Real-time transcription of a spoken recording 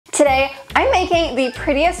Today, I'm making the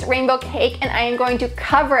prettiest rainbow cake and I am going to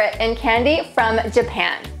cover it in candy from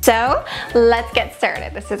Japan. So let's get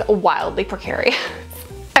started. This is wildly precarious.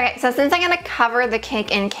 Okay, so since I'm gonna cover the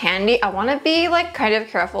cake in candy, I wanna be like kind of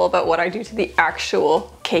careful about what I do to the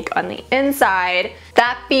actual cake on the inside.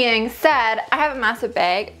 That being said, I have a massive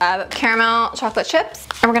bag of caramel chocolate chips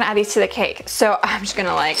and we're gonna add these to the cake. So I'm just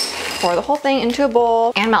gonna like pour the whole thing into a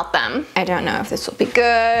bowl and melt them. I don't know if this will be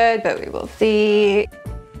good, but we will see.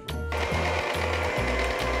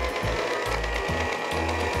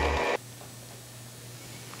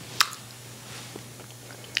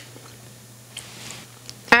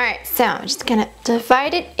 Alright, so I'm just gonna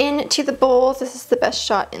divide it into the bowls. This is the best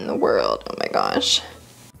shot in the world. Oh my gosh.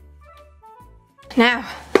 Now,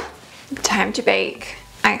 time to bake.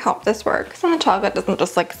 I hope this works and the chocolate doesn't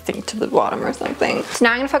just like sink to the bottom or something. So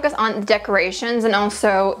now I'm gonna focus on the decorations, and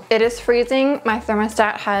also it is freezing. My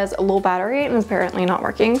thermostat has a low battery and is apparently not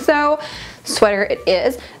working, so sweater it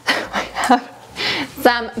is. I have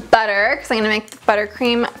some butter because I'm gonna make the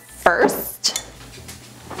buttercream first.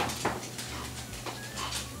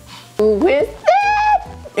 Who is that?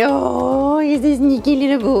 Oh, he's a sneaky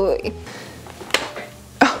little boy.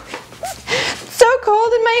 Oh, it's so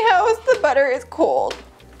cold in my house. The butter is cold.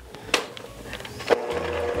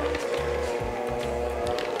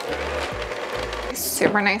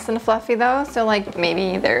 Super nice and fluffy though, so like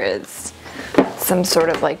maybe there is some sort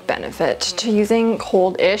of like benefit to using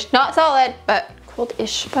cold-ish, not solid, but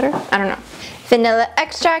cold-ish butter. I don't know. Vanilla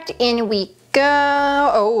extract in we go.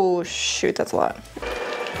 Oh shoot, that's a lot.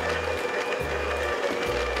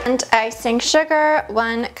 And icing sugar,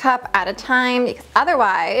 1 cup at a time, because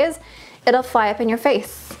otherwise it'll fly up in your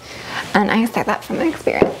face. And I say that from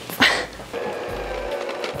experience.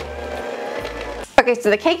 Okay, so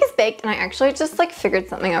the cake is baked and I actually just like figured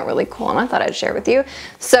something out really cool and I thought I'd share with you.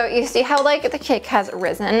 So you see how like the cake has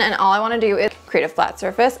risen and all I want to do is create a flat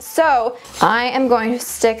surface. So I am going to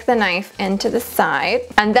stick the knife into the side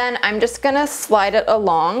and then I'm just gonna slide it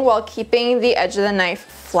along while keeping the edge of the knife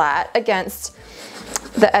flat against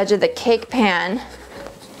the edge of the cake pan,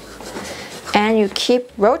 and you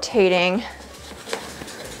keep rotating.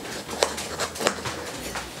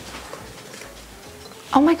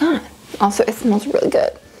 Oh my god, also it smells really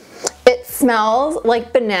good. It smells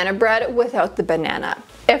like banana bread without the banana,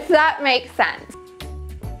 if that makes sense.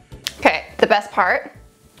 Okay, the best part.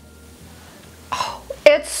 Oh,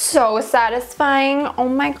 it's so satisfying. Oh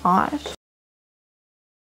my gosh.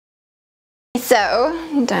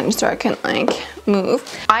 So, done so I can like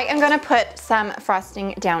move. I am gonna put some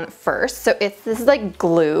frosting down first. So this is like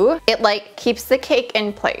glue. It like keeps the cake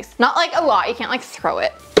in place. Not like a lot, you can't like throw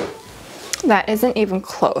it. That isn't even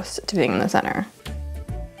close to being in the center.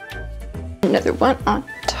 Another one on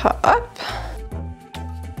top.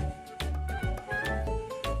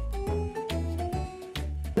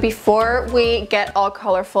 Before we get all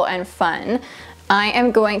colorful and fun, I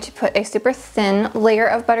am going to put a super thin layer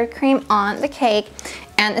of buttercream on the cake,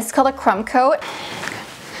 and this is called a crumb coat.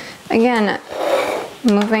 Again,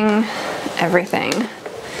 moving everything.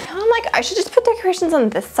 I'm like, I should just put decorations on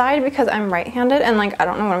this side because I'm right-handed and like I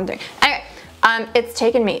don't know what I'm doing. Anyway, it's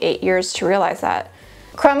taken me 8 years to realize that.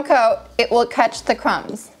 Crumb coat, it will catch the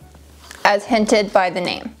crumbs, as hinted by the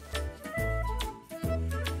name.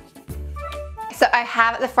 So I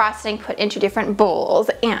have the frosting put into different bowls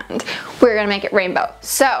and we're gonna make it rainbow.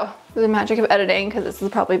 So the magic of editing, because this is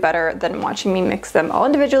probably better than watching me mix them all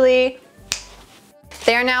individually.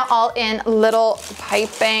 They are now all in little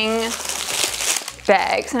piping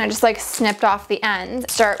bags and I just like snipped off the end.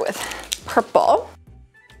 Start with purple.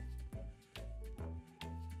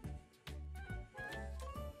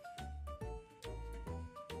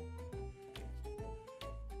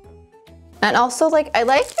 And also like I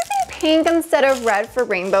like using pink instead of red for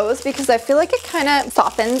rainbows because I feel like it kind of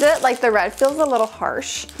softens it. Like the red feels a little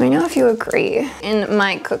harsh. Let me know if you agree. In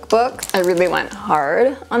my cookbook, I really went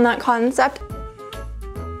hard on that concept.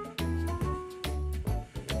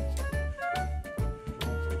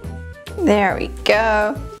 There we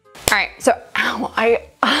go. All right, so ow,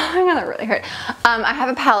 I'm gonna really hurt. I have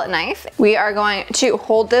a palette knife. We are going to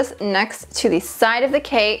hold this next to the side of the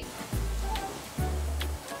cake.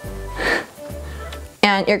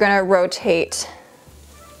 And you're gonna rotate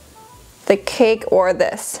the cake or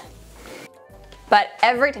this. But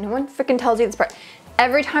no one freaking tells you this part.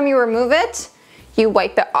 Every time you remove it, you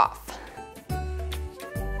wipe it off.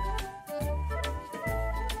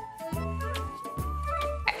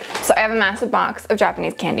 So I have a massive box of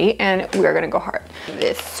Japanese candy and we're gonna go hard.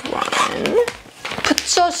 This one.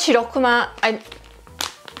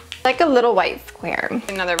 Like a little white square.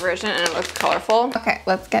 Another version and it looks colorful. Okay,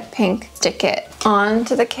 let's get pink. Stick it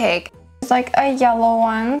onto the cake. It's like a yellow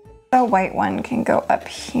one. The white one can go up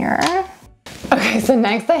here. Okay, so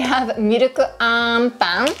next I have milk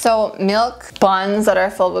pan. So milk buns that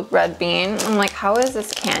are filled with red bean. I'm like, how is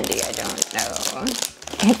this candy? I don't know.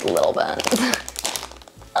 It's little buns.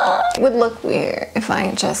 It would look weird if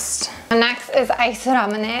I just... Next is ice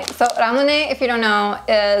ramune. So ramune, if you don't know,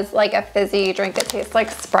 is like a fizzy drink. It tastes like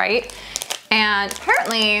Sprite. And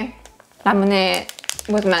apparently ramune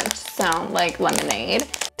was meant to sound like lemonade.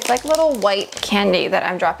 It's like little white candy that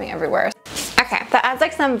I'm dropping everywhere. Okay, that adds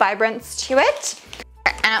like some vibrance to it.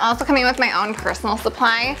 And I'm also coming with my own personal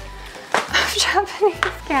supply of Japanese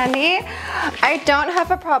candy. I don't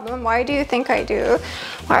have a problem. Why do you think I do?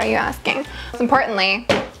 Why are you asking? Most importantly,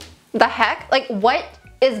 the heck? Like, what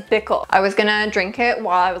is Bickle? I was gonna drink it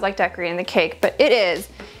while I was like decorating the cake, but it is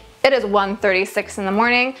 1:36 in the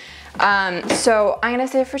morning. So I'm gonna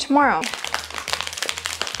save it for tomorrow.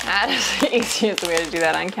 That is the easiest way to do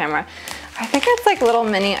that on camera. I think it's like little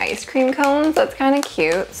mini ice cream cones. That's kind of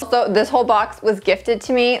cute. So this whole box was gifted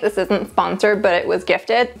to me. This isn't sponsored, but it was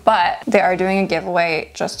gifted. But they are doing a giveaway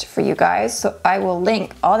just for you guys. So I will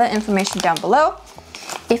link all that information down below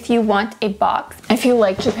if you want a box. If you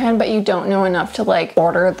like Japan, but you don't know enough to like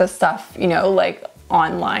order the stuff, you know, like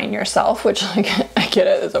online yourself, which like, I get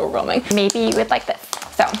it, it's overwhelming. Maybe you would like this.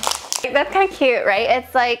 So that's kind of cute, right?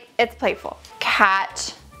 It's like, it's playful.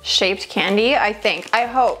 Cat shaped candy, I think, I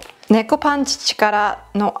hope. 猫パンチ力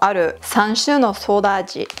のある3種のソーダ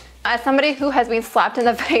味. As somebody who has been slapped in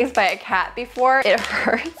the face by a cat before, it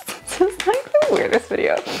hurts. This is like the weirdest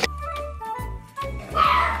video.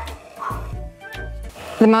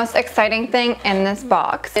 The most exciting thing in this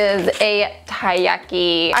box is a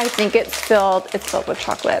taiyaki. I think it's filled with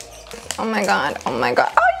chocolate. Oh my god, oh my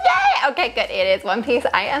god. Oh yay! Okay, good, it is one piece.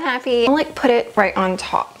 I am happy. I'll like put it right on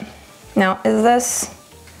top. Now, is this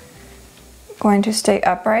going to stay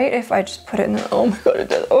upright if I just put it in the, oh my god, it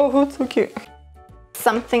does. Oh, it's so cute.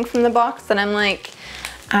 Something from the box that I'm like,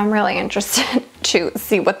 I'm really interested to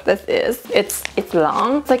see what this is. It's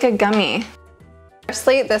long, it's like a gummy.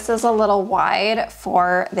 Firstly, this is a little wide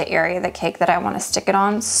for the area of the cake that I want to stick it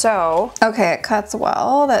on. So, okay, it cuts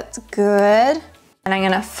well, that's good. And I'm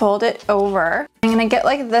gonna fold it over. I'm gonna get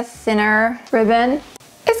like the thinner ribbon.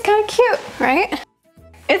 It's kind of cute, right?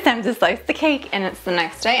 It's time to slice the cake and it's the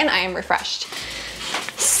next day and I am refreshed.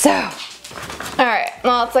 So, all right,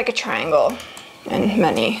 well, it's like a triangle in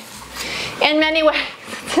many ways.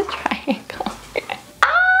 It's a triangle.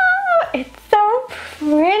 Oh, it's so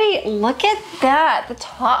pretty. Look at that. The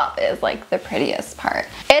top is like the prettiest part.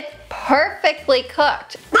 It's perfectly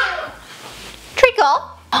cooked. Treacle.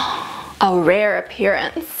 A rare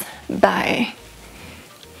appearance by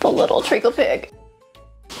the little treacle pig.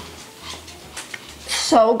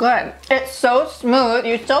 So good. It's so smooth.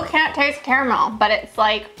 You still can't taste caramel, but it's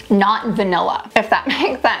like not vanilla, if that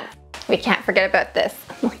makes sense. We can't forget about this.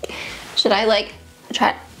 Like, should I like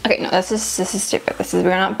try? Okay, no, this is stupid. We're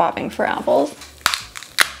not bobbing for apples.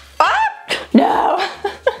 Ah! No.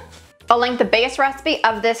 I'll link the base recipe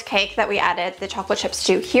of this cake that we added the chocolate chips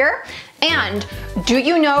to here. And do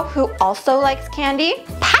you know who also likes candy?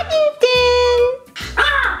 Patty!